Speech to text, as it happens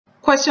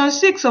Question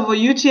 6 of a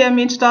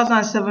UTME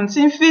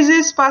 2017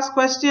 physics past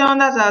question,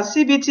 that's our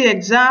CBT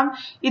exam.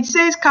 It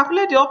says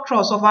calculate the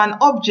upthrust of an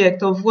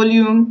object of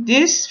volume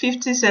this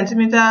 50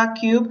 centimeter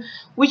cube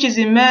which is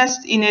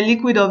immersed in a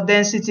liquid of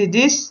density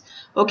this.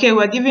 Okay,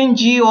 we're given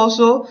G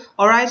also.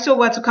 Alright, so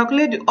we're to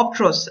calculate the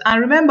upthrust.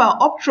 And remember,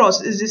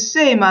 upthrust is the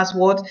same as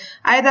what?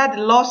 Either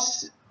the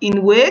loss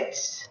in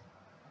weight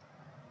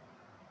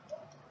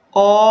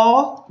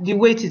or the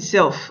weight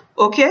itself.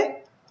 Okay?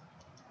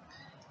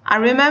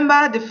 And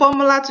remember, the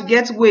formula to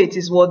get weight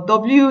is what?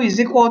 W is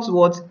equal to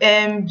what?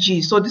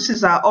 mg. So this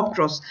is our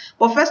upthrust.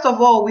 But first of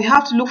all, we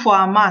have to look for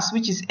our mass,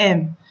 which is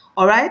m.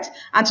 Alright?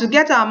 And to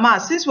get our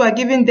mass, since we're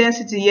given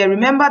density here,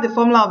 remember the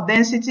formula of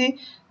density?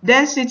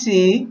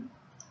 Density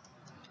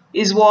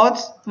is what?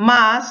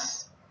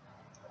 Mass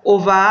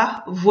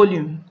over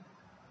volume.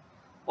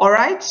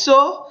 Alright?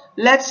 So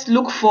let's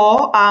look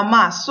for our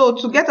mass. So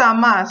to get our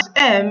mass,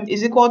 m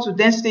is equal to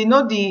density. You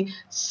know the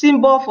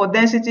symbol for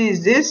density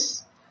is this.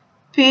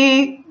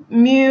 P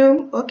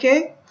mu,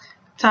 okay,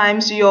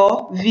 times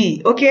your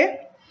V,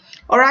 okay?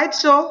 Alright,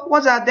 so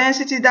what's our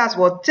density? That's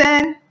what?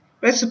 10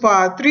 raised to the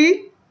power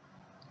 3.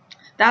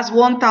 That's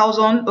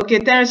 1000. Okay,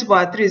 10 raised to the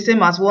power 3 is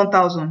same as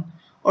 1000.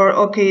 Or,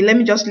 okay, let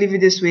me just leave it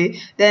this way.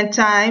 Then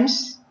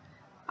times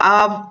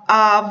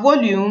our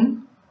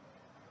volume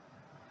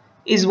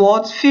is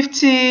what?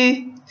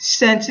 50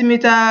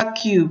 centimeter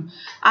cube.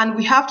 And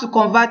we have to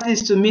convert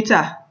this to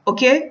meter,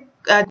 okay?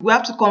 We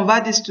have to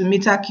convert this to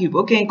meter cube.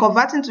 Okay, in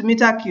converting to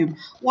meter cube,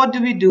 what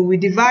do? We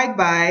divide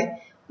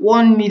by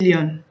 1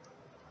 million.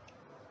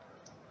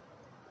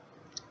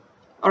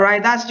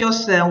 Alright, that's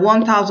just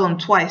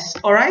 1000 twice.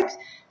 Alright,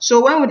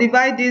 so when we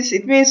divide this,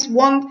 it means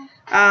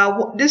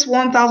this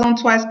 1000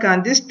 twice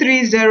these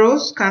 3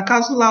 zeros can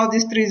cancel out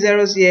these 3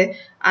 zeros here,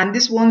 and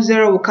this 1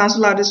 0 will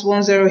cancel out this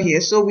 1 0 here.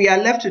 So we are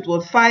left with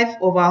what? 5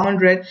 over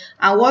 100.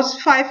 And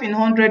what's 5 in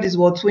 100 is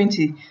what?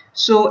 20.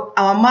 So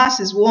our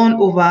mass is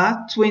 1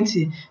 over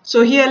 20.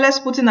 So here, let's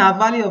put in our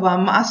value of our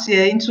mass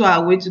here into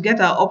our weight to get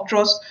our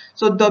upthrust.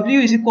 So W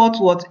is equal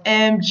to what?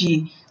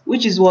 mg,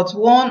 which is what?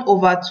 1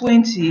 over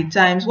 20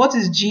 times, what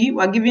is G?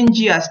 We're giving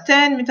G as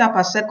 10 meters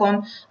per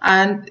second,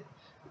 and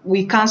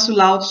we cancel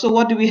out. So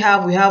what do we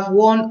have? We have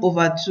 1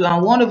 over 2,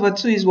 and 1 over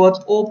 2 is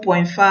what?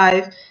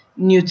 0.5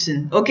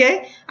 Newton.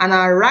 Okay, and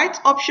our right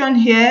option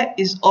here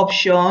is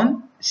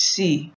option C.